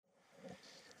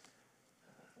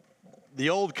The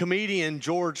old comedian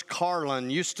George Carlin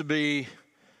used to be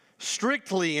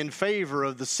strictly in favor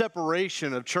of the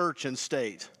separation of church and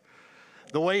state.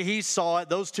 The way he saw it,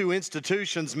 those two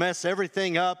institutions mess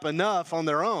everything up enough on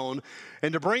their own,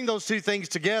 and to bring those two things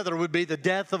together would be the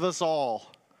death of us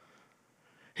all.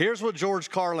 Here's what George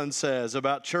Carlin says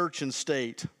about church and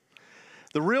state.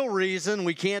 The real reason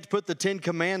we can't put the 10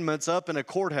 Commandments up in a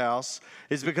courthouse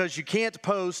is because you can't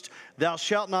post, "Thou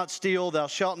shalt not steal, thou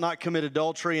shalt not commit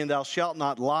adultery, and thou shalt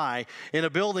not lie," in a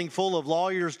building full of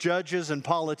lawyers, judges, and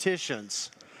politicians.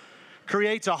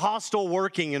 Creates a hostile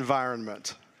working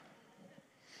environment.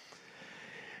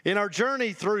 In our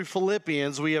journey through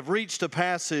Philippians, we have reached a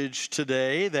passage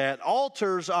today that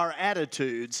alters our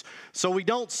attitudes so we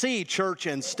don't see church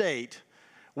and state.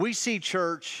 We see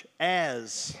church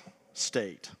as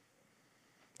state.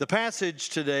 The passage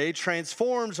today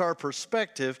transforms our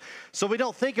perspective so we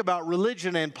don't think about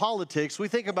religion and politics. We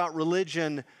think about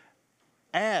religion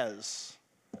as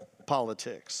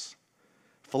politics.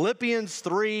 Philippians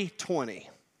 3:20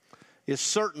 is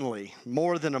certainly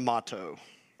more than a motto.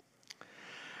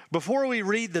 Before we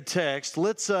read the text,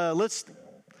 let's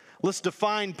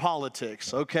define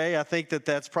politics, okay? I think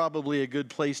that's probably a good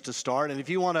place to start. And if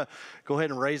you want to go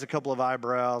ahead and raise a couple of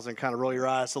eyebrows and kind of roll your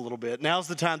eyes a little bit, now's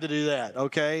the time to do that,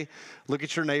 okay? Look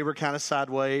at your neighbor kind of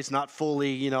sideways, not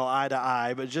fully, eye to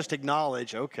eye, but just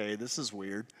acknowledge, okay, this is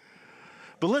weird.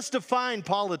 But let's define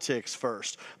politics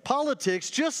first. Politics,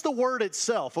 just the word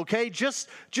itself, okay? Just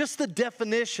the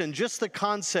definition, just the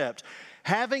concept.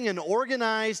 Having an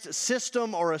organized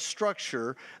system or a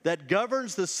structure that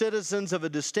governs the citizens of a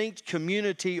distinct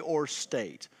community or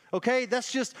state. Okay,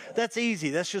 that's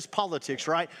easy. That's just politics,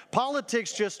 right?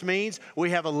 Politics just means we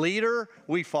have a leader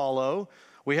we follow.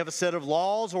 We have a set of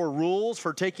laws or rules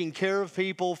for taking care of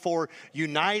people, for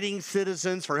uniting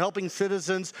citizens, for helping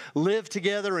citizens live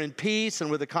together in peace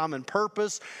and with a common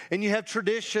purpose. And you have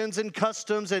traditions and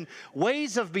customs and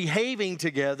ways of behaving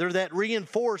together that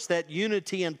reinforce that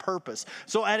unity and purpose.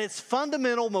 So at its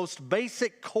fundamental, most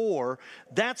basic core,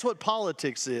 that's what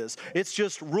politics is. It's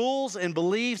just rules and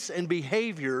beliefs and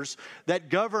behaviors that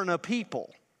govern a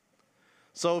people.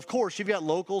 So, of course, you've got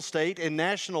local, state, and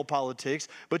national politics,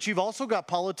 but you've also got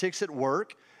politics at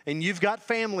work, and you've got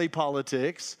family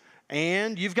politics,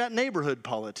 and you've got neighborhood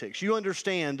politics. You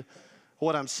understand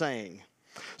what I'm saying.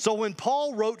 So when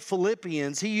Paul wrote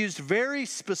Philippians, he used very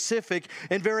specific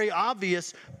and very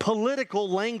obvious political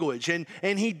language, and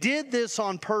he did this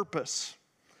on purpose.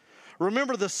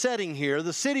 Remember the setting here.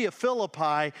 The city of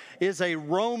Philippi is a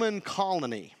Roman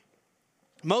colony.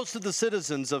 Most of the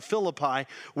citizens of Philippi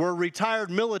were retired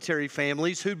military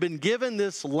families who'd been given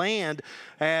this land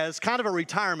as kind of a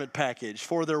retirement package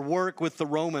for their work with the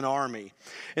Roman army.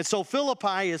 And so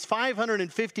Philippi is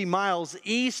 550 miles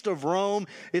east of Rome.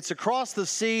 It's across the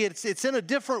sea. It's in a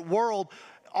different world,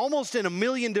 almost in a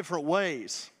million different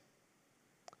ways.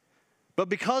 But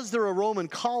because they're a Roman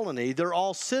colony, they're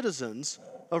all citizens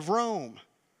of Rome.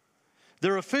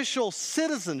 Their official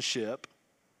citizenship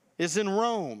is in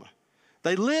Rome.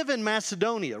 They live in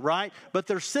Macedonia, right? But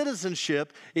their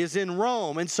citizenship is in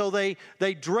Rome. And so they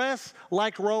dress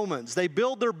like Romans. They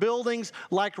build their buildings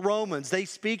like Romans. They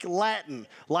speak Latin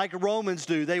like Romans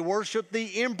do. They worship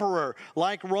the emperor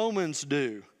like Romans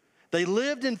do. They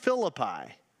lived in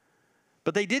Philippi,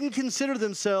 but they didn't consider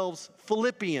themselves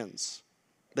Philippians.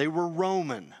 They were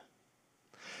Roman.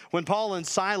 When Paul and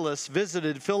Silas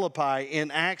visited Philippi in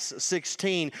Acts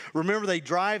 16, remember they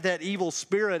drive that evil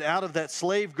spirit out of that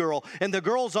slave girl, and the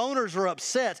girl's owners are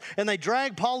upset, and they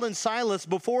drag Paul and Silas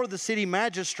before the city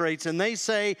magistrates, and they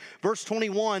say, verse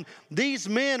 21, "These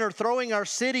men are throwing our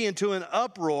city into an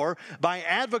uproar by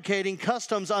advocating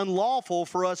customs unlawful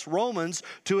for us Romans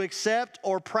to accept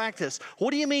or practice."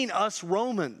 What do you mean, us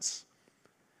Romans?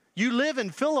 You live in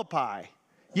Philippi.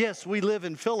 Yes, we live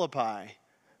in Philippi,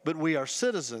 but we are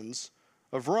citizens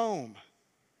of Rome.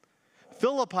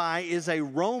 Philippi is a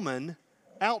Roman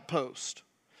outpost.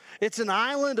 It's an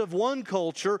island of one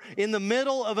culture in the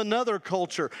middle of another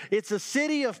culture. It's a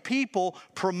city of people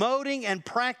promoting and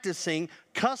practicing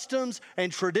customs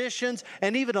and traditions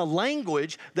and even a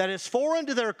language that is foreign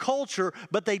to their culture,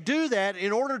 but they do that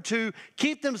in order to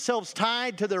keep themselves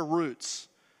tied to their roots,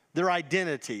 their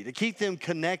identity, to keep them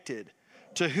connected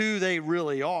to who they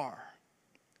really are.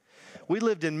 We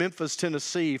lived in Memphis,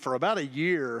 Tennessee for about a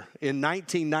year in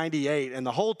 1998, and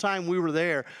the whole time we were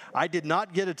there, I did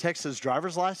not get a Texas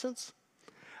driver's license.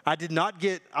 I did not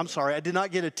get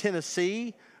a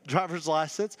Tennessee driver's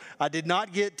license. I did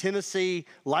not get Tennessee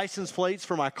license plates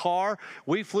for my car.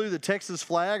 We flew the Texas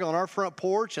flag on our front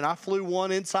porch, and I flew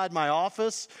one inside my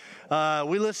office.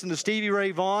 We listened to Stevie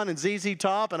Ray Vaughan and ZZ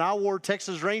Top, and I wore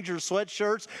Texas Rangers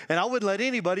sweatshirts, and I wouldn't let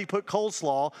anybody put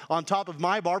coleslaw on top of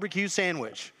my barbecue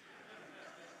sandwich.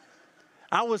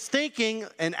 I was thinking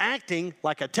and acting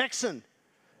like a Texan,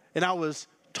 and I was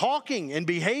talking and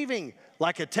behaving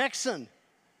like a Texan.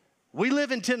 We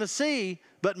live in Tennessee,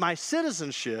 but my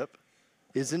citizenship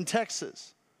is in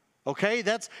Texas. Okay,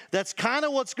 that's kind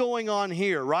of what's going on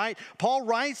here, right? Paul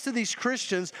writes to these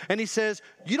Christians, and he says,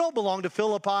 you don't belong to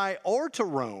Philippi or to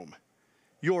Rome.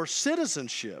 Your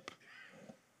citizenship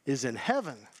is in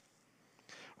heaven.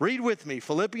 Read with me,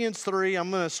 Philippians 3.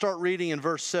 I'm going to start reading in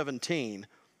verse 17.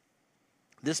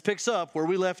 This picks up where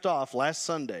we left off last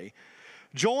Sunday.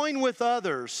 Join with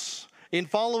others in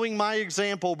following my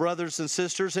example, brothers and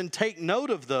sisters, and take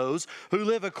note of those who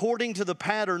live according to the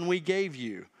pattern we gave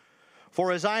you.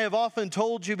 For as I have often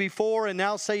told you before and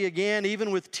now say again, even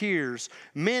with tears,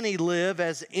 many live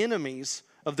as enemies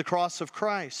of the cross of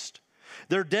Christ.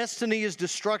 Their destiny is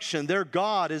destruction, their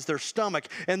God is their stomach,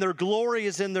 and their glory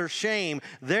is in their shame.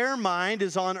 Their mind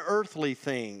is on earthly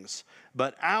things,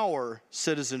 but our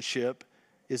citizenship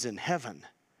is in heaven.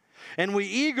 And we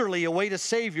eagerly await a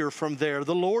Savior from there,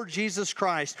 the Lord Jesus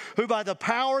Christ, who by the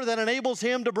power that enables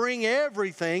him to bring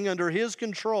everything under his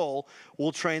control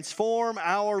will transform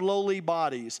our lowly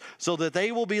bodies so that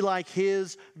they will be like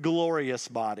his glorious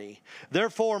body.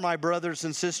 Therefore, my brothers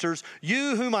and sisters,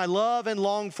 you whom I love and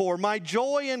long for, my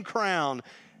joy and crown,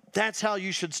 that's how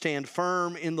you should stand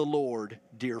firm in the Lord,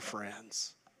 dear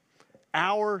friends.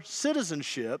 Our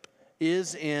citizenship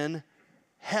is in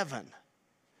heaven.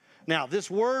 Now, this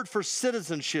word for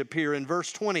citizenship here in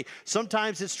verse 20,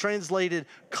 sometimes it's translated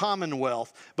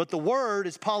commonwealth, but the word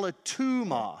is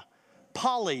politeuma.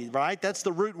 Poly, right? That's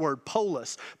the root word,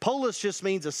 polis. Polis just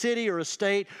means a city or a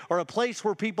state or a place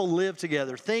where people live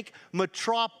together. Think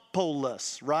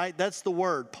metropolis, right? That's the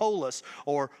word, polis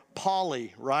or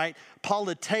poly, right?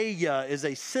 Politeia is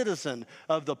a citizen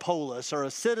of the polis or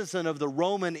a citizen of the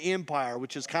Roman Empire,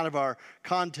 which is kind of our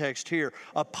context here.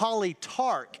 A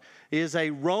politarch is a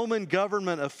Roman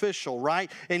government official,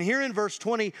 right? And here in verse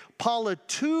 20,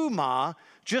 politeuma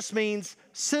just means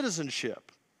citizenship,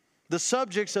 the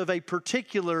subjects of a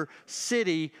particular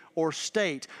city or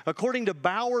state. According to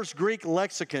Bauer's Greek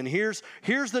lexicon, here's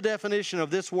the definition of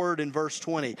this word in verse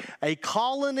 20. A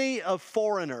colony of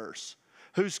foreigners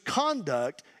whose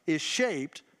conduct is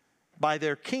shaped by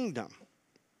their kingdom.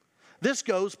 This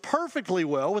goes perfectly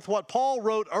well with what Paul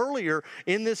wrote earlier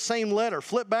in this same letter.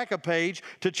 Flip back a page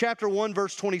to chapter 1,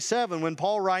 verse 27, when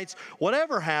Paul writes,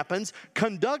 whatever happens,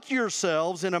 conduct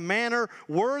yourselves in a manner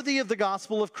worthy of the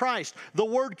gospel of Christ. The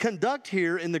word conduct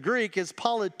here in the Greek is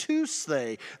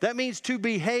politeuste. That means to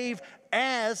behave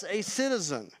as a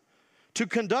citizen, to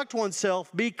conduct oneself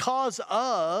because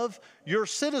of your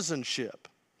citizenship.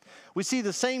 We see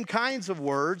the same kinds of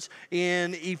words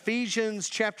in Ephesians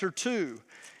chapter 2.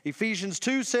 Ephesians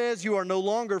 2 says, you are no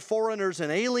longer foreigners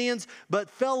and aliens, but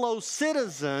fellow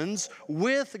citizens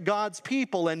with God's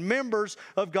people and members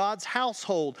of God's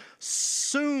household.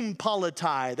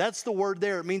 Sumpolitai, that's the word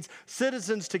there. It means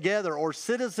citizens together or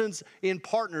citizens in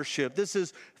partnership. This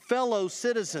is fellow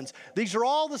citizens. These are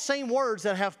all the same words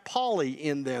that have poly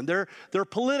in them. They're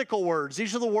political words.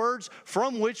 These are the words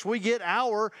from which we get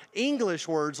our English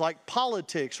words like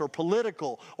politics or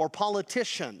political or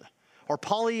politician or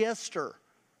polyester.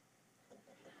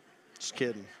 Just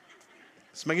kidding.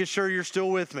 Just making sure you're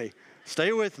still with me.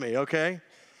 Stay with me, okay?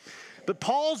 But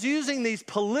Paul's using these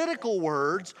political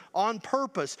words on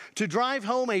purpose to drive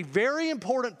home a very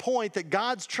important point that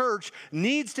God's church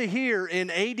needs to hear in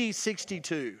AD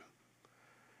 62.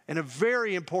 And a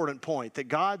very important point that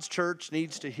God's church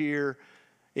needs to hear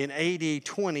in AD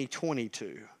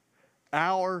 2022.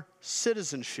 Our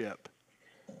citizenship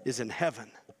is in heaven.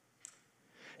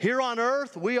 Here on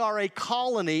earth, we are a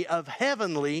colony of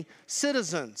heavenly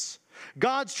citizens.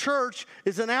 God's church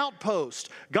is an outpost.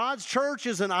 God's church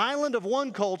is an island of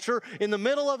one culture in the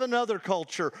middle of another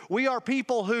culture. We are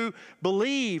people who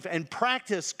believe and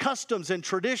practice customs and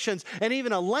traditions and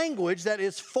even a language that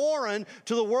is foreign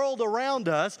to the world around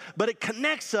us, but it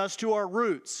connects us to our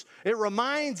roots. It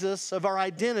reminds us of our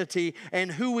identity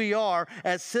and who we are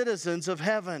as citizens of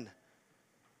heaven.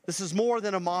 This is more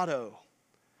than a motto.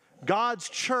 God's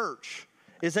church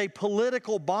is a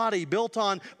political body built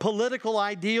on political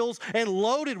ideals and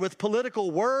loaded with political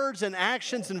words and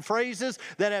actions and phrases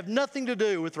that have nothing to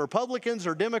do with Republicans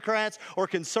or Democrats or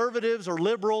conservatives or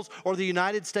liberals or the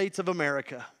United States of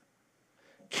America.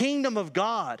 Kingdom of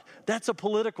God, that's a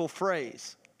political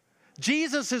phrase.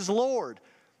 Jesus is Lord.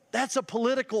 That's a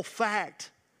political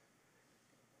fact.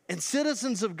 And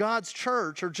citizens of God's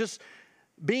church are just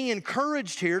being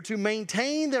encouraged here to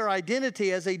maintain their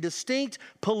identity as a distinct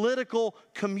political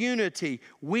community.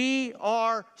 We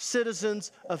are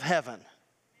citizens of heaven.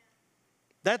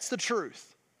 That's the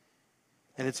truth.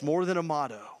 And it's more than a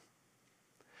motto.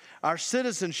 Our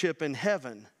citizenship in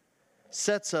heaven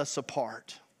sets us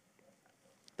apart.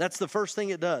 That's the first thing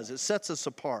it does. It sets us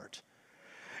apart.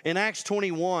 In Acts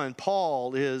 21,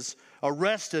 Paul is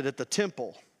arrested at the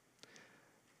temple.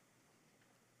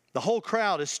 The whole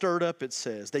crowd is stirred up, it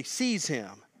says. They seize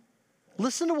him.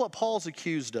 Listen to what Paul's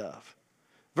accused of.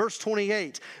 Verse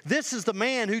 28, this is the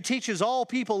man who teaches all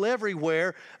people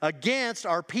everywhere against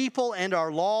our people and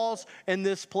our laws in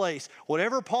this place.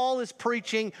 Whatever Paul is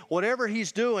preaching, whatever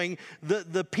he's doing,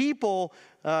 the people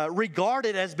regard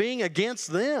it as being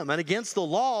against them and against the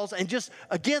laws and just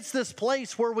against this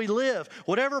place where we live.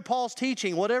 Whatever Paul's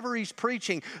teaching, whatever he's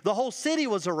preaching, the whole city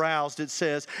was aroused, it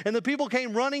says. And the people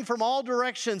came running from all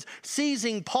directions,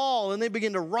 seizing Paul, and they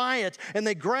begin to riot, and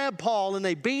they grab Paul, and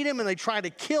they beat him, and they try to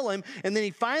kill him. And then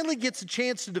he finally gets a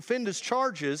chance to defend his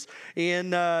charges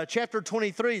in chapter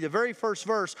 23, the very first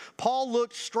verse. Paul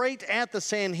looked straight at the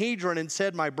Sanhedrin and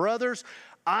said, my brothers,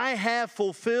 I have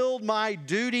fulfilled my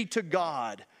duty to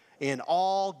God in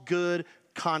all good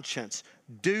conscience.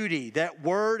 Duty, that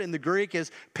word in the Greek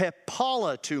is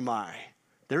pepalatumai.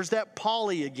 There's that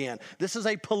poly again. This is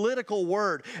a political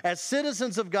word. As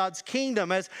citizens of God's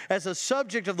kingdom, as a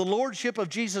subject of the lordship of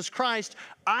Jesus Christ,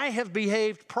 I have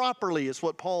behaved properly, is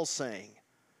what Paul's saying.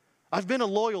 I've been a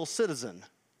loyal citizen.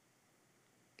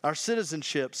 Our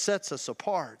citizenship sets us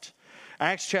apart.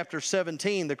 Acts chapter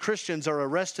 17, the Christians are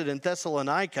arrested in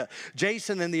Thessalonica.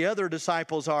 Jason and the other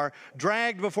disciples are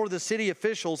dragged before the city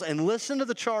officials, and listen to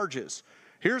the charges.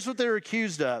 Here's what they're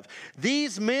accused of.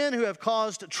 These men who have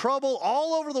caused trouble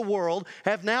all over the world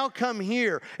have now come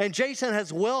here, and Jason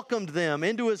has welcomed them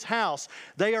into his house.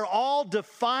 They are all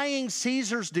defying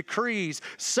Caesar's decrees,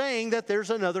 saying that there's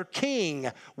another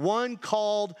king, one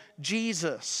called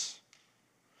Jesus.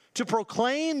 To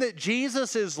proclaim that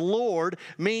Jesus is Lord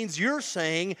means you're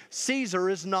saying Caesar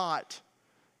is not.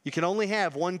 You can only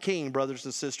have one king, brothers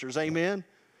and sisters. Amen?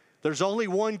 There's only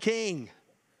one king.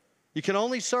 You can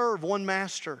only serve one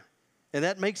master. And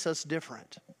that makes us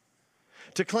different.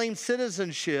 To claim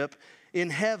citizenship in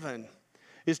heaven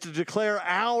is to declare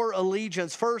our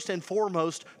allegiance first and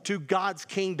foremost to God's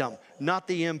kingdom, not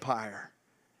the empire.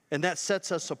 And that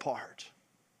sets us apart.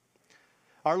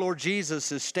 Our Lord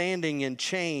Jesus is standing in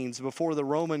chains before the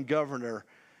Roman governor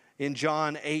in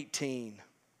John 18.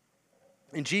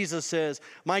 And Jesus says,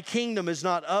 my kingdom is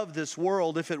not of this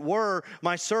world. If it were,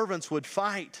 my servants would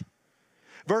fight.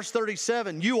 Verse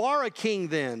 37, you are a king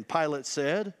then, Pilate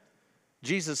said.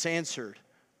 Jesus answered,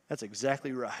 that's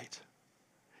exactly right.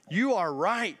 You are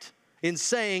right in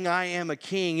saying I am a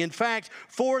king. In fact,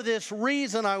 for this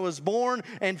reason I was born,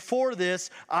 and for this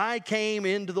I came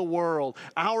into the world.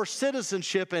 Our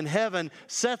citizenship in heaven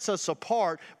sets us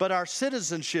apart, but our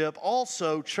citizenship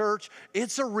also, church,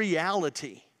 it's a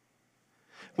reality.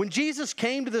 When Jesus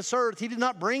came to this earth, he did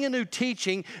not bring a new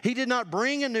teaching. He did not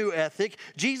bring a new ethic.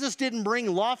 Jesus didn't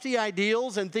bring lofty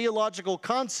ideals and theological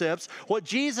concepts. What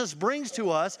Jesus brings to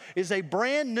us is a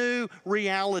brand new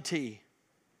reality.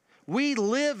 We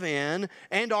live in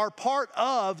and are part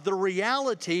of the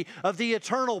reality of the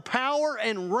eternal power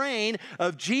and reign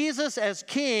of Jesus as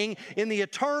King in the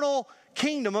eternal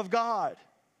kingdom of God.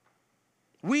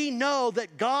 We know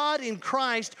that God in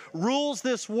Christ rules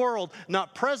this world,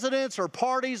 not presidents or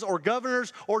parties or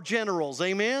governors or generals.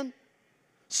 Amen?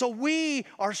 So we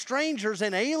are strangers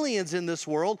and aliens in this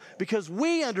world because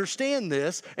we understand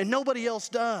this and nobody else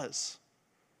does.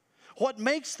 What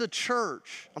makes the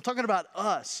church, I'm talking about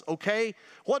us, okay?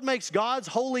 What makes God's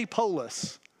holy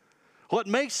polis, what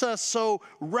makes us so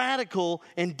radical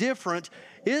and different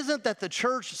isn't that the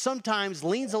church sometimes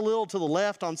leans a little to the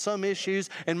left on some issues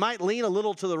and might lean a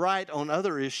little to the right on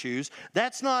other issues.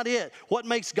 That's not it. What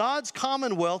makes God's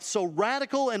commonwealth so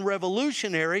radical and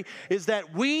revolutionary is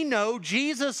that we know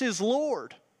Jesus is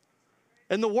Lord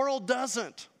and the world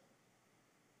doesn't.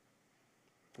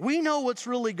 We know what's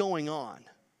really going on.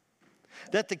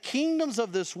 That the kingdoms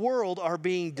of this world are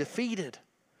being defeated.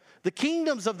 The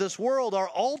kingdoms of this world are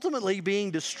ultimately being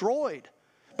destroyed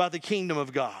by the kingdom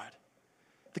of God.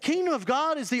 The kingdom of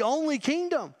God is the only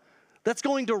kingdom that's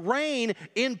going to reign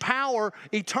in power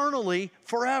eternally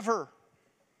forever.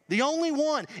 The only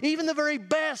one. Even the very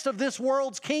best of this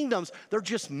world's kingdoms, they're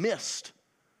just mist,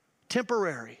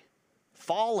 temporary,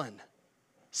 fallen,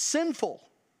 sinful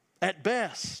at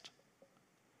best.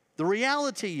 The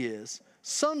reality is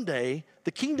someday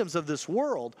the kingdoms of this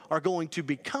world are going to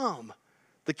become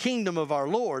the kingdom of our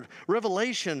Lord.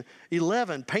 Revelation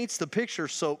 11 paints the picture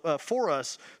for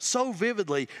us so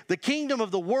vividly. The kingdom of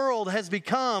the world has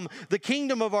become the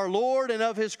kingdom of our Lord and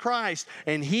of his Christ,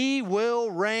 and he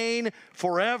will reign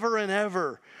forever and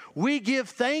ever. We give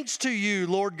thanks to you,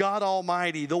 Lord God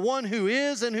Almighty, the one who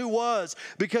is and who was,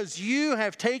 because you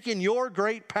have taken your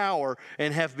great power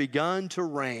and have begun to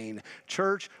reign.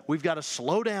 Church, we've got to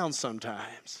slow down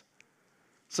sometimes.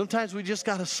 Sometimes we just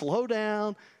got to slow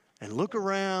down and look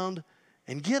around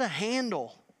and get a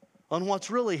handle on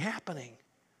what's really happening.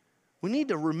 We need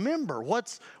to remember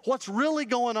what's really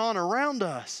going on around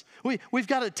us. We've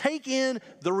got to take in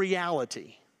the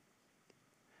reality.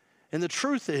 And the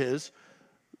truth is,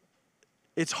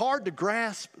 it's hard to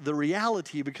grasp the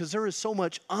reality because there is so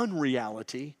much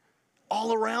unreality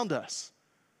all around us,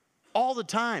 all the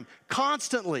time,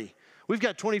 constantly. We've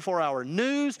got 24-hour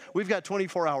news, we've got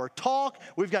 24-hour talk,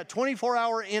 we've got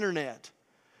 24-hour internet.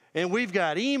 And we've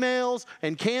got emails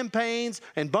and campaigns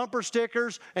and bumper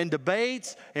stickers and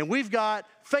debates, and we've got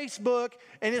Facebook,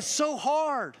 and it's so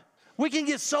hard. We can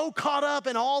get so caught up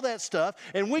in all that stuff,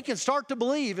 and we can start to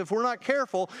believe, if we're not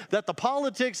careful, that the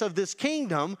politics of this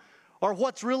kingdom are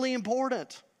what's really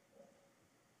important.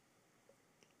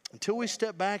 Until we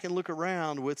step back and look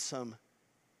around with some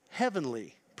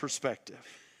heavenly perspective.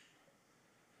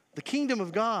 The kingdom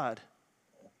of God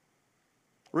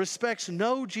respects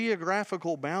no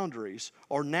geographical boundaries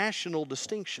or national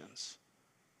distinctions.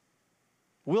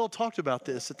 Will talked about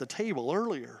this at the table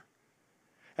earlier.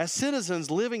 As citizens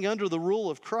living under the rule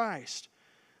of Christ,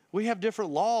 we have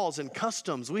different laws and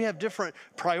customs. We have different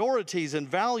priorities and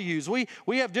values. We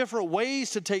have different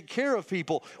ways to take care of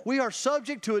people. We are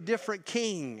subject to a different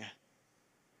king.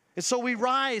 And so we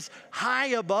rise high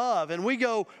above and we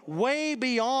go way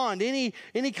beyond any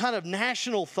kind of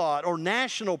national thought or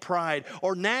national pride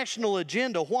or national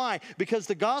agenda. Why? Because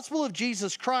the gospel of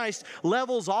Jesus Christ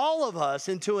levels all of us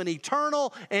into an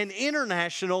eternal and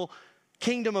international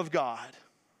kingdom of God.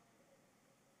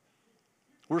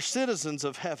 We're citizens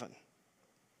of heaven.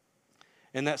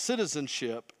 And that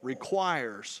citizenship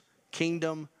requires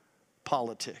kingdom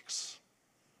politics.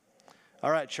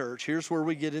 All right, church, here's where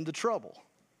we get into trouble.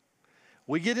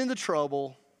 We get into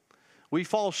trouble. We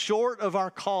fall short of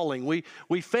our calling.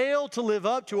 We fail to live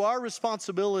up to our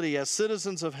responsibility as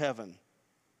citizens of heaven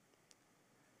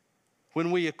when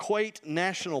we equate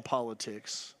national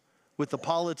politics with the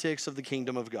politics of the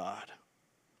kingdom of God.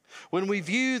 When we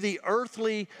view the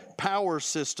earthly power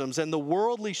systems and the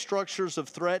worldly structures of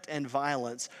threat and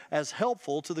violence as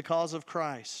helpful to the cause of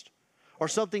Christ, or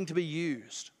something to be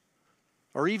used,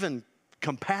 or even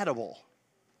compatible.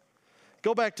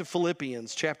 Go back to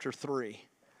Philippians chapter 3,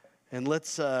 and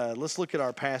let's look at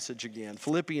our passage again.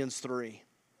 Philippians 3,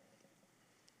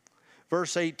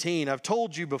 verse 18. I've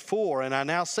told you before, and I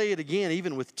now say it again,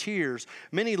 even with tears.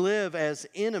 Many live as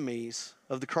enemies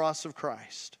of the cross of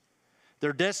Christ.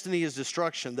 Their destiny is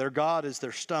destruction. Their God is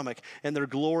their stomach, and their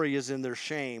glory is in their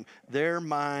shame. Their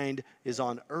mind is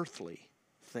on earthly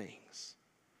things.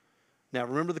 Now,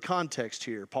 remember the context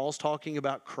here. Paul's talking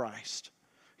about Christ.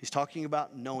 He's talking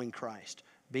about knowing Christ,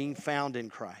 being found in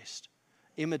Christ,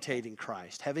 imitating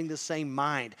Christ, having the same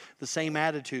mind, the same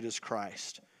attitude as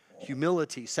Christ,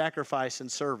 humility, sacrifice,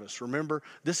 and service. Remember,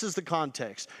 this is the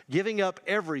context. Giving up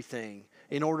everything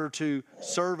in order to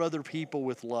serve other people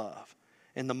with love.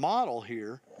 And the model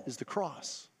here is the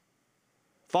cross.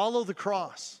 Follow the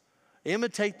cross.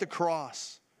 Imitate the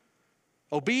cross.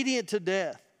 Obedient to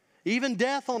death. Even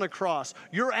death on a cross.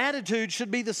 Your attitude should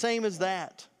be the same as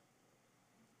that.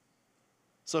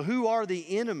 So who are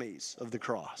the enemies of the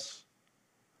cross?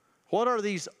 What are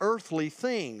these earthly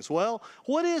things? Well,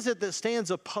 what is it that stands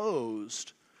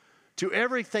opposed to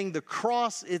everything the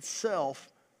cross itself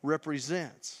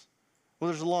represents? Well,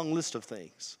 there's a long list of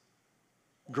things.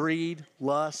 Greed,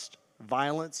 lust,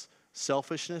 violence,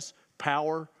 selfishness,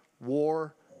 power,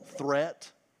 war,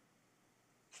 threat.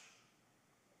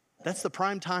 That's the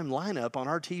primetime lineup on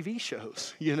our TV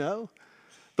shows, you know?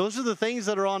 Those are the things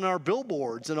that are on our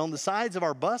billboards and on the sides of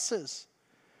our buses.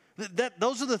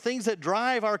 Those are the things that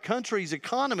drive our country's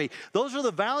economy. Those are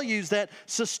the values that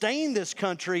sustain this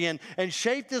country and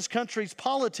shape this country's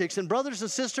politics. And brothers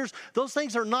and sisters, those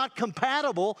things are not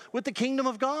compatible with the kingdom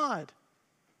of God.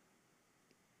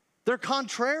 They're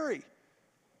contrary.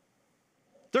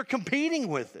 They're competing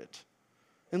with it.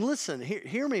 And listen,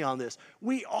 hear me on this.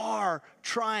 We are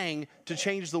trying to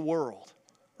change the world,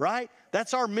 right?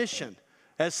 That's our mission.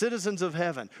 as citizens of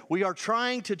heaven. We are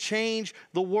trying to change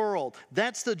the world.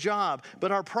 That's the job.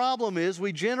 But our problem is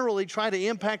we generally try to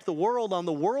impact the world on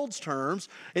the world's terms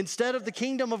instead of the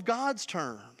kingdom of God's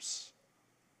terms.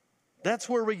 That's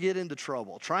where we get into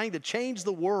trouble, trying to change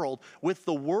the world with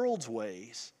the world's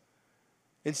ways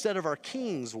instead of our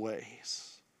King's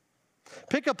ways.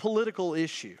 Pick a political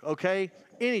issue, okay?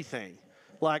 Anything,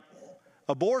 like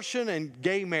abortion and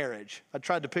gay marriage. I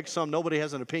tried to pick some nobody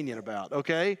has an opinion about,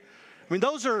 okay? I mean,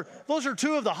 those are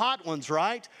two of the hot ones,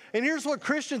 right? And here's what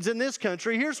Christians in this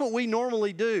country, here's what we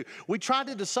normally do. We try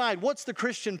to decide what's the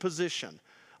Christian position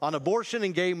on abortion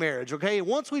and gay marriage, okay?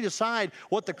 Once we decide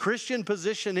what the Christian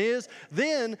position is,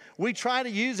 then we try to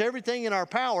use everything in our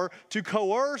power to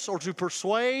coerce or to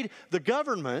persuade the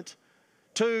government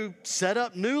to set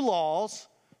up new laws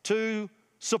to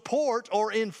support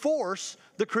or enforce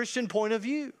the Christian point of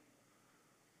view.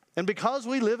 And because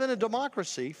we live in a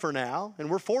democracy for now, and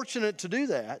we're fortunate to do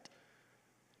that,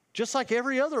 just like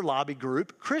every other lobby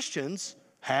group, Christians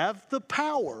have the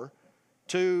power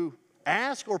to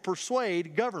ask or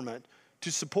persuade government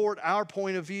to support our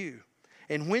point of view.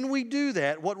 And when we do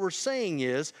that, what we're saying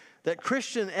is that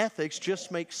Christian ethics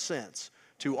just makes sense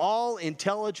to all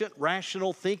intelligent,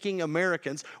 rational, thinking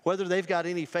Americans, whether they've got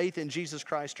any faith in Jesus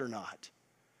Christ or not.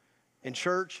 And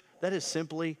church, that is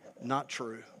simply not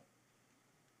true.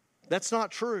 That's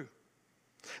not true.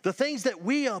 The things that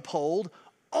we uphold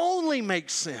only make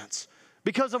sense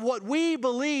because of what we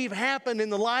believe happened in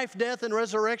the life, death, and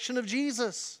resurrection of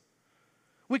Jesus.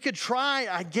 We could try,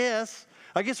 I guess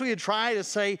we could try to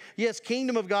say, yes,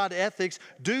 kingdom of God ethics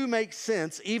do make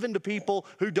sense even to people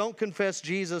who don't confess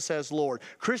Jesus as Lord.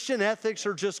 Christian ethics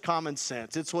are just common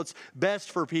sense. It's what's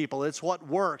best for people. It's what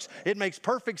works. It makes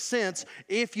perfect sense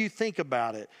if you think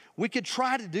about it. We could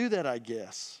try to do that, I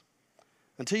guess,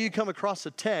 until you come across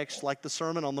a text like the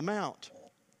Sermon on the Mount.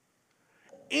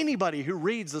 Anybody who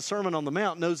reads the Sermon on the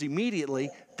Mount knows immediately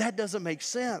that doesn't make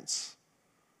sense.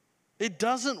 It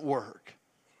doesn't work.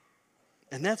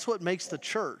 And that's what makes the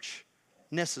church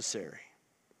necessary.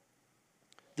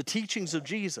 The teachings of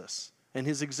Jesus and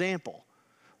his example.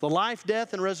 The life,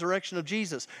 death, and resurrection of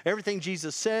Jesus. Everything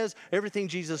Jesus says, everything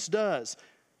Jesus does.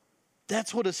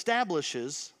 That's what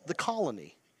establishes the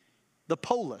colony, the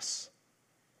polis.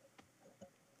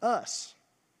 Us.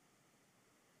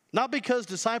 Not because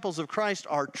disciples of Christ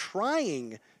are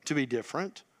trying to be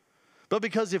different, but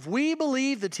because if we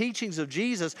believe the teachings of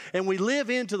Jesus and we live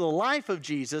into the life of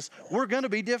Jesus, we're going to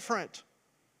be different.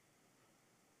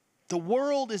 The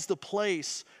world is the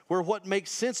place where what makes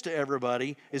sense to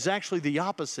everybody is actually the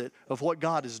opposite of what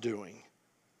God is doing.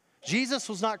 Jesus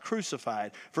was not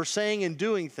crucified for saying and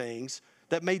doing things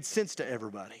that made sense to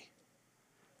everybody.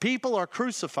 People are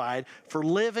crucified for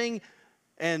living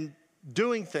and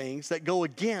doing things that go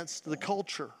against the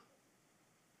culture.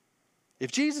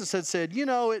 If Jesus had said, you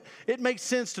know, it makes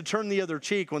sense to turn the other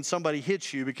cheek when somebody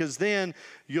hits you because then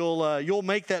you'll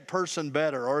make that person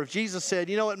better. Or if Jesus said,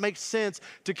 you know, it makes sense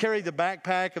to carry the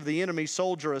backpack of the enemy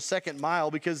soldier a second mile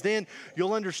because then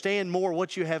you'll understand more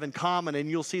what you have in common and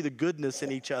you'll see the goodness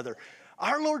in each other.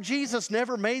 Our Lord Jesus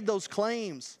never made those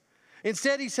claims.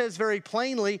 Instead, he says very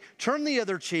plainly, turn the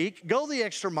other cheek, go the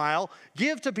extra mile,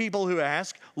 give to people who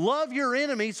ask, love your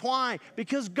enemies. Why?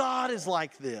 Because God is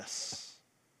like this.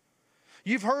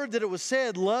 You've heard that it was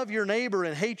said, love your neighbor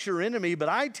and hate your enemy, but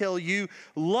I tell you,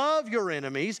 love your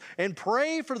enemies and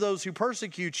pray for those who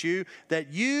persecute you,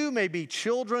 that you may be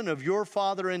children of your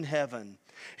Father in heaven.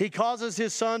 He causes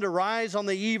his sun to rise on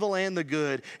the evil and the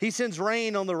good. He sends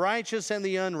rain on the righteous and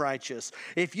the unrighteous.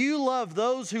 If you love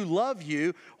those who love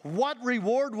you, what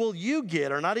reward will you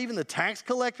get? Are not even the tax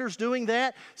collectors doing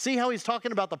that? See how he's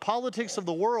talking about the politics of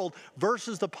the world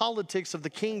versus the politics of the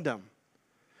kingdom.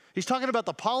 He's talking about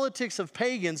the politics of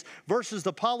pagans versus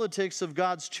the politics of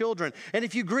God's children. And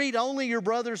if you greet only your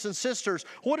brothers and sisters,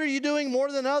 what are you doing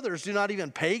more than others? Do not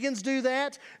even pagans do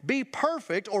that? Be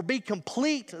perfect or be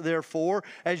complete, therefore,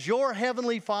 as your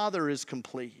heavenly Father is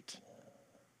complete.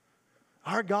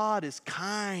 Our God is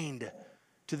kind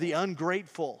to the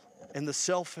ungrateful and the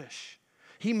selfish.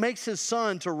 He makes his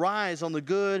sun to rise on the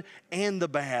good and the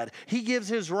bad. He gives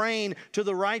his rain to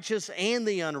the righteous and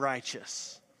the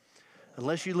unrighteous.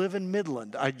 Unless you live in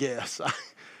Midland, I guess.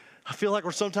 I feel like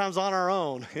we're sometimes on our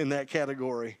own in that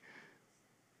category.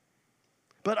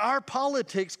 But our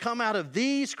politics come out of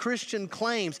these Christian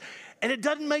claims, and it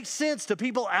doesn't make sense to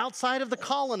people outside of the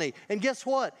colony. And guess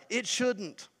what? It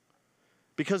shouldn't.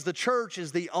 Because the church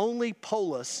is the only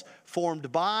polis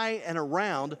formed by and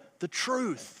around the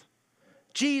truth.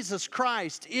 Jesus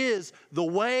Christ is the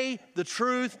way, the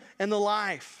truth, and the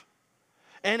life.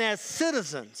 And as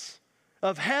citizens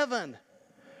of heaven,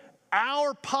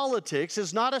 Our politics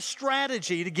is not a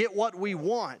strategy to get what we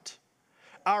want.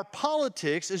 Our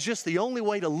politics is just the only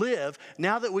way to live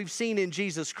now that we've seen in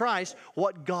Jesus Christ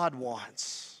what God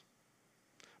wants.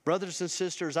 Brothers and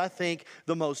sisters, I think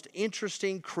the most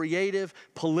interesting, creative,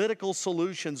 political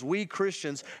solutions we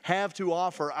Christians have to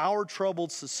offer our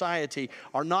troubled society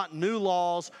are not new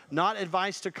laws, not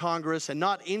advice to Congress, and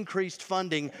not increased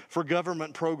funding for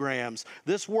government programs.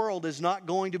 This world is not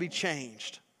going to be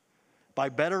changed by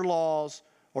better laws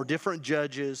or different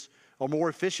judges or more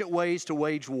efficient ways to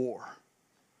wage war.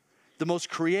 The most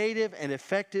creative and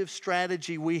effective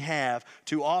strategy we have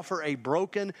to offer a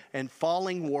broken and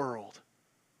falling world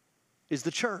is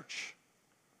the church.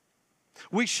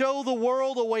 We show the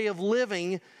world a way of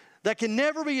living that can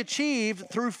never be achieved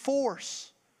through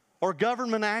force or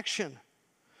government action.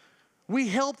 We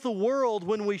help the world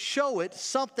when we show it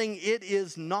something it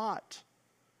is not.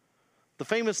 The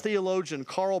famous theologian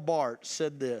Karl Barth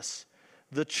said this: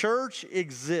 "The church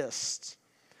exists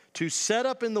to set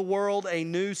up in the world a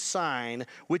new sign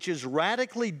which is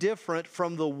radically different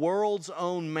from the world's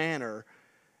own manner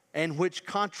and which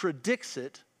contradicts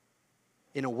it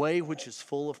in a way which is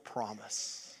full of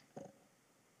promise."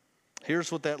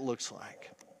 Here's what that looks like.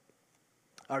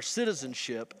 Our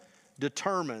citizenship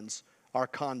determines our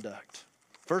conduct.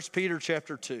 1 Peter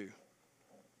chapter 2.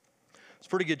 It's a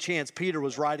pretty good chance Peter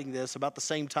was writing this about the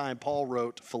same time Paul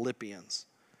wrote Philippians.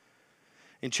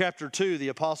 In chapter 2, the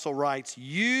apostle writes,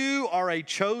 "You are a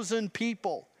chosen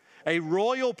people, a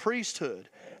royal priesthood,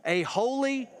 a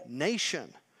holy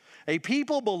nation, a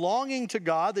people belonging to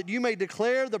God, that you may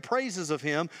declare the praises of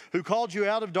Him who called you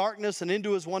out of darkness and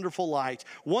into His wonderful light.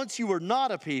 Once you were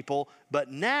not a people, but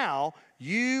now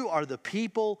you are the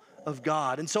people of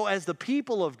God." And so as the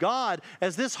people of God,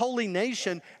 as this holy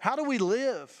nation, how do we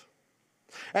live?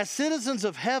 As citizens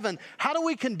of heaven, how do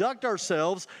we conduct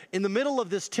ourselves in the middle of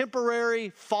this temporary,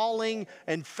 falling,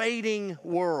 and fading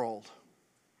world?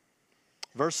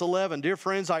 Verse 11, "Dear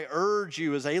friends, I urge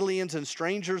you as aliens and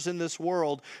strangers in this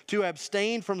world to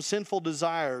abstain from sinful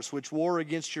desires which war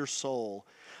against your soul.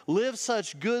 Live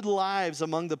such good lives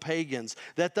among the pagans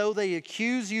that though they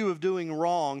accuse you of doing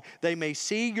wrong, they may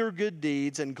see your good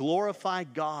deeds and glorify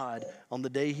God on the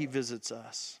day He visits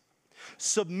us.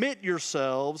 Submit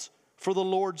yourselves for the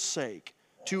Lord's sake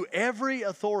to every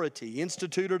authority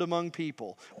instituted among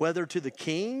people, whether to the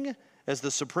king as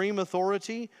the supreme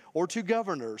authority, or to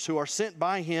governors who are sent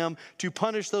by Him to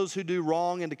punish those who do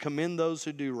wrong and to commend those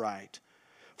who do right.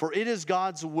 For it is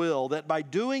God's will that by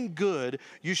doing good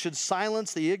you should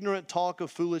silence the ignorant talk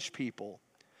of foolish people.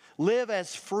 Live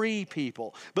as free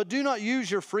people, but do not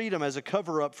use your freedom as a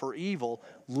cover-up for evil.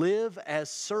 Live as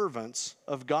servants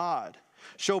of God.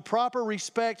 Show proper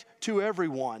respect to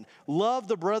everyone. Love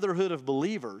the brotherhood of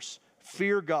believers.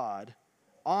 Fear God.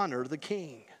 Honor the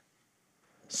king.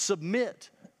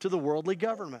 Submit to the worldly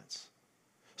governments.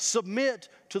 Submit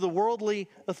to the worldly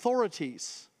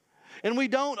authorities. And we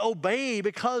don't obey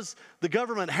because the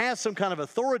government has some kind of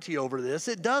authority over this.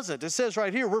 It doesn't. It says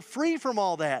right here, we're free from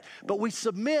all that. But we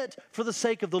submit for the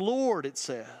sake of the Lord, it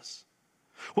says.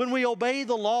 When we obey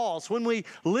the laws, when we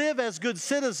live as good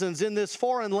citizens in this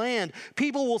foreign land,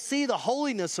 people will see the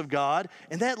holiness of God,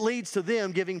 and that leads to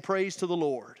them giving praise to the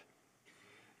Lord.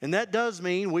 And that does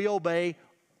mean we obey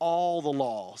all the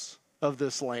laws of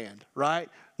this land, right?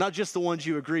 Not just the ones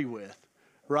you agree with,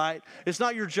 right? It's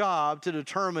not your job to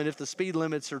determine if the speed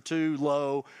limits are too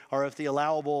low or if the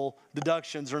allowable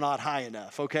deductions are not high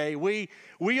enough, okay? We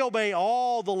obey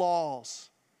all the laws.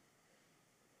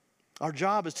 Our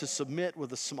job is to submit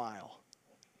with a smile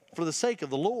for the sake of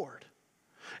the Lord.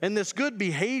 And this good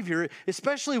behavior,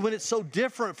 especially when it's so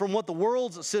different from what the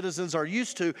world's citizens are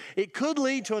used to, it could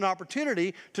lead to an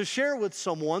opportunity to share with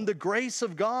someone the grace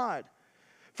of God.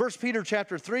 1 Peter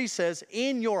chapter 3 says,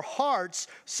 "In your hearts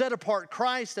set apart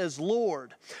Christ as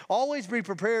Lord. Always be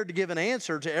prepared to give an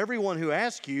answer to everyone who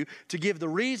asks you to give the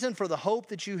reason for the hope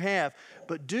that you have.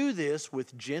 But do this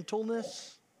with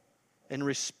gentleness and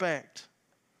respect,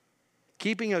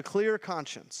 keeping a clear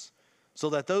conscience, so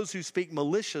that those who speak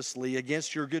maliciously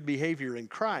against your good behavior in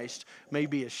Christ may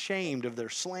be ashamed of their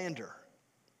slander."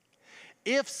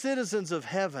 If citizens of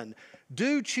heaven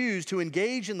do choose to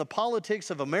engage in the politics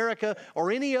of America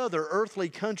or any other earthly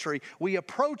country, we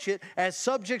approach it as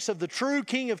subjects of the true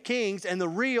King of Kings and the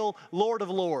real Lord of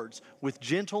Lords, with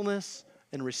gentleness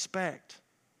and respect.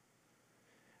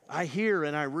 I hear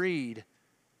and I read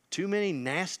too many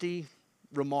nasty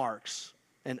remarks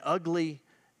and ugly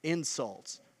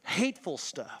insults, hateful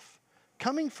stuff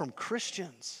coming from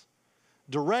Christians,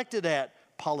 directed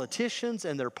at politicians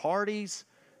and their parties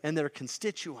and their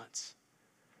constituents.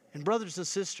 And brothers and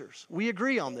sisters, we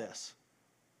agree on this.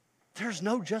 There's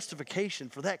no justification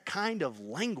for that kind of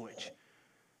language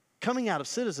coming out of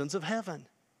citizens of heaven.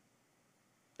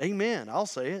 Amen. I'll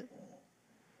say it.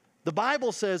 The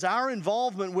Bible says our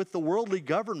involvement with the worldly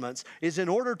governments is in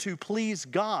order to please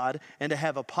God and to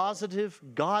have a positive,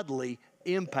 godly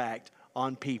impact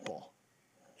on people.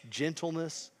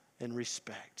 Gentleness and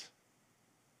respect.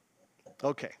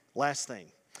 Okay, last thing.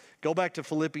 Go back to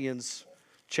Philippians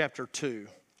chapter 2.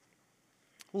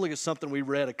 We'll look at something we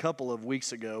read a couple of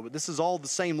weeks ago, but this is all the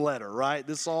same letter, right?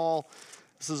 This is all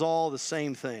the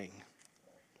same thing.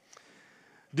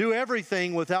 Do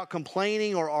everything without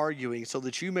complaining or arguing, so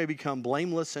that you may become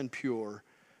blameless and pure,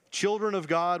 children of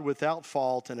God without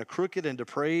fault in a crooked and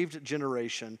depraved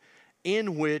generation,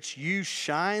 in which you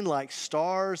shine like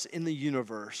stars in the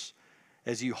universe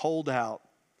as you hold out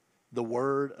the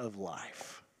word of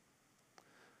life.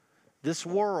 This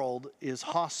world is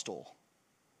hostile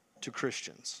to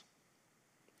Christians.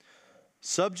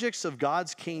 Subjects of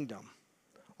God's kingdom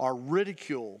are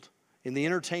ridiculed in the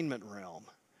entertainment realm.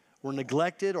 We're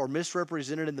neglected or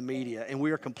misrepresented in the media, and we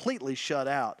are completely shut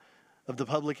out of the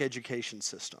public education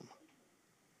system.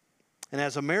 And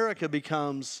as America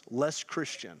becomes less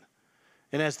Christian,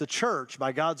 and as the church,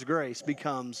 by God's grace,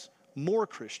 becomes more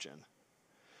Christian,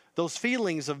 those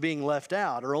feelings of being left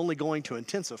out are only going to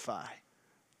intensify.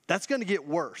 That's going to get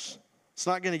worse. It's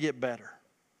not going to get better.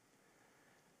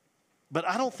 But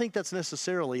I don't think that's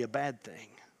necessarily a bad thing.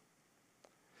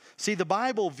 See, the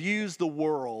Bible views the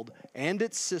world and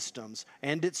its systems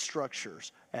and its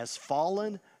structures as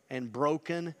fallen and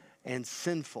broken and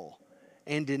sinful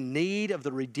and in need of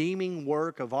the redeeming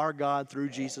work of our God through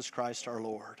Jesus Christ our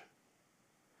Lord.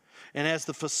 And as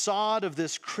the facade of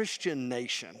this Christian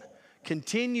nation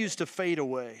continues to fade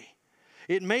away,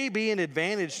 it may be an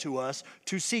advantage to us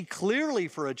to see clearly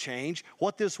for a change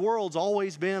what this world's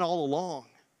always been all along.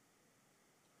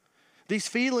 These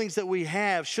feelings that we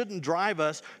have shouldn't drive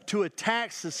us to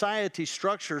attack society's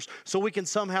structures so we can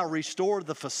somehow restore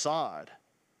the facade.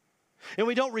 And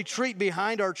we don't retreat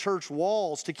behind our church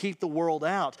walls to keep the world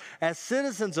out. As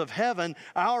citizens of heaven,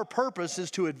 our purpose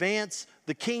is to advance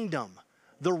the kingdom,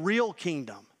 the real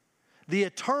kingdom, the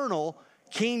eternal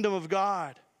kingdom of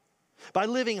God. By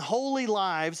living holy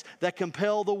lives that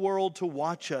compel the world to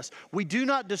watch us. We do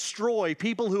not destroy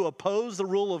people who oppose the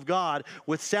rule of God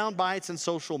with sound bites and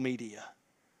social media.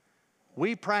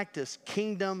 We practice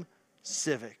kingdom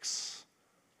civics.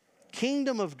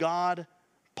 Kingdom of God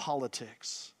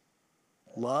politics.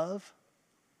 Love,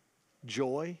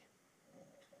 joy,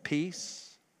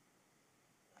 peace,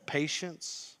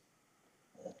 patience,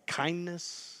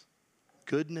 kindness,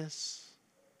 goodness,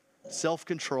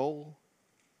 self-control,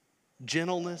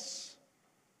 gentleness,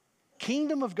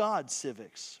 kingdom of God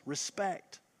civics,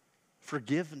 respect,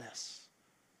 forgiveness,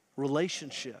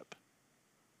 relationship,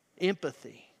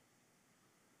 empathy,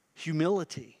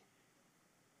 humility,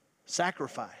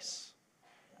 sacrifice,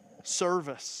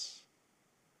 service,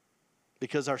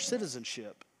 because our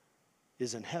citizenship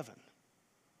is in heaven.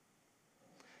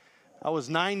 I was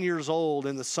 9 years old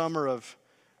in the summer of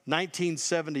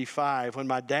 1975 when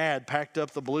my dad packed up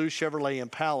the blue Chevrolet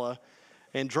Impala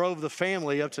and drove the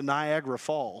family up to Niagara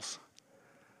Falls.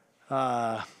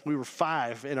 We were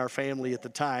 5 in our family at the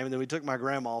time, and then we took my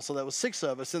grandma, so that was 6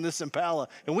 of us in this Impala,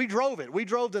 and we drove it. We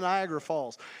drove to Niagara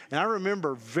Falls. And I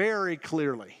remember very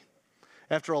clearly,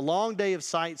 after a long day of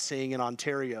sightseeing in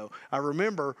Ontario, I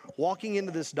remember walking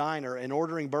into this diner and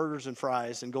ordering burgers and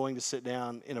fries and going to sit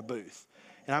down in a booth.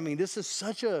 And I mean, this is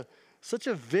such a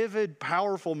vivid,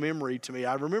 powerful memory to me.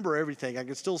 I remember everything. I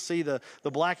can still see the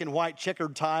black and white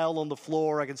checkered tile on the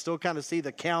floor. I can still kind of see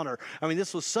the counter. I mean,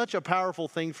 this was such a powerful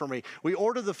thing for me. We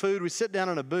order the food, we sit down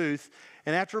in a booth,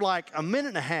 and after like a minute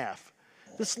and a half,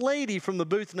 this lady from the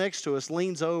booth next to us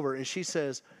leans over and she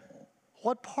says,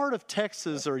 "What part of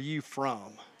Texas are you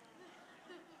from?"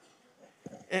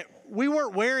 And we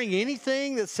weren't wearing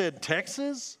anything that said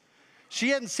Texas. She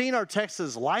hadn't seen our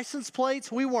Texas license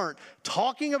plates. We weren't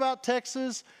talking about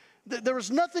Texas. There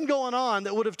was nothing going on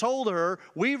that would have told her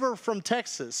we were from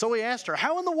Texas. So we asked her,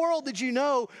 "How in the world did you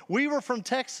know we were from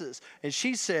Texas?" And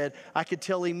she said, "I could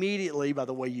tell immediately by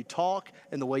the way you talk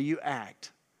and the way you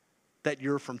act that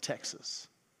you're from Texas."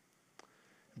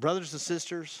 Brothers and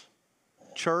sisters,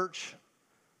 church,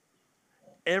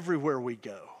 everywhere we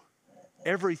go,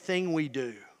 everything we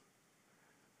do,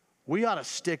 we ought to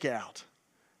stick out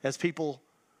as people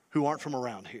who aren't from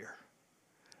around here.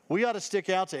 We ought to stick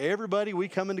out to everybody we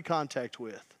come into contact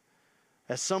with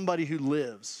as somebody who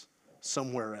lives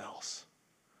somewhere else.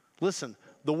 Listen,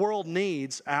 the world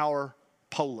needs our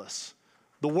polis.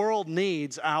 The world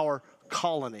needs our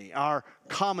colony, our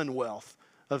commonwealth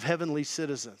of heavenly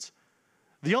citizens.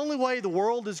 The only way the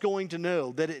world is going to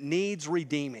know that it needs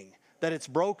redeeming, that it's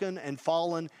broken and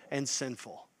fallen and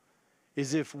sinful,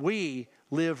 is if we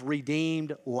live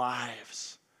redeemed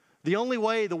lives. The only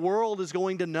way the world is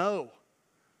going to know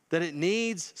that it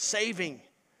needs saving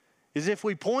is if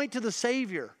we point to the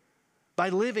Savior by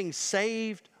living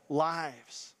saved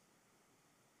lives.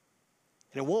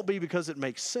 And it won't be because it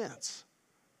makes sense.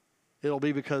 It'll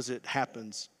be because it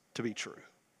happens to be true.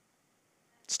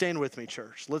 Stand with me,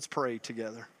 church. Let's pray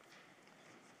together.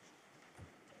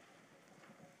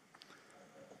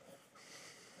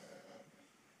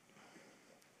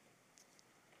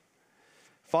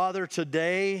 Father,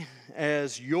 today,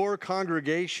 as your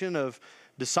congregation of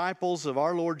disciples of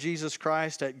our Lord Jesus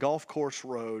Christ at Golf Course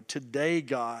Road, today,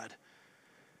 God,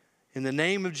 in the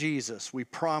name of Jesus, we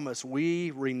promise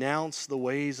we renounce the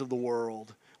ways of the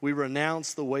world. We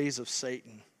renounce the ways of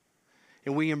Satan.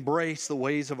 And we embrace the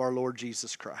ways of our Lord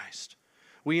Jesus Christ.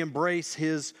 We embrace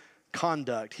His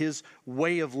conduct, His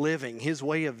way of living, His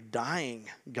way of dying,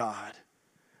 God.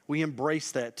 We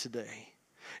embrace that today.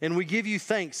 And we give you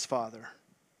thanks, Father,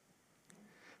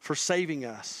 for saving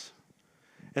us.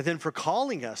 And then for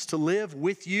calling us to live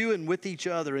with you and with each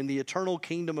other in the eternal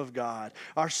kingdom of God.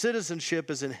 Our citizenship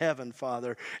is in heaven,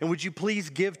 Father. And would you please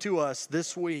give to us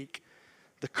this week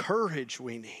the courage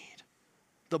we need,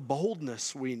 the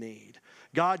boldness we need.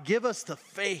 God, give us the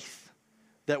faith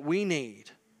that we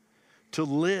need to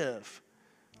live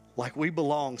like we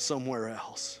belong somewhere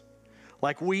else.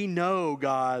 Like we know,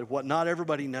 God, what not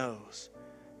everybody knows,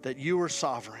 that you are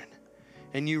sovereign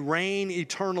and you reign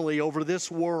eternally over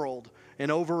this world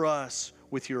and over us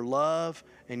with your love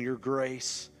and your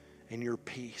grace and your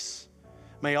peace.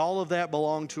 May all of that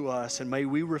belong to us, and may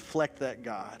we reflect that,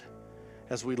 God,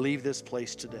 as we leave this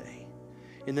place today.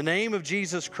 In the name of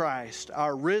Jesus Christ,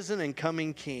 our risen and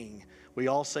coming King, we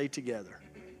all say together,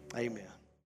 amen.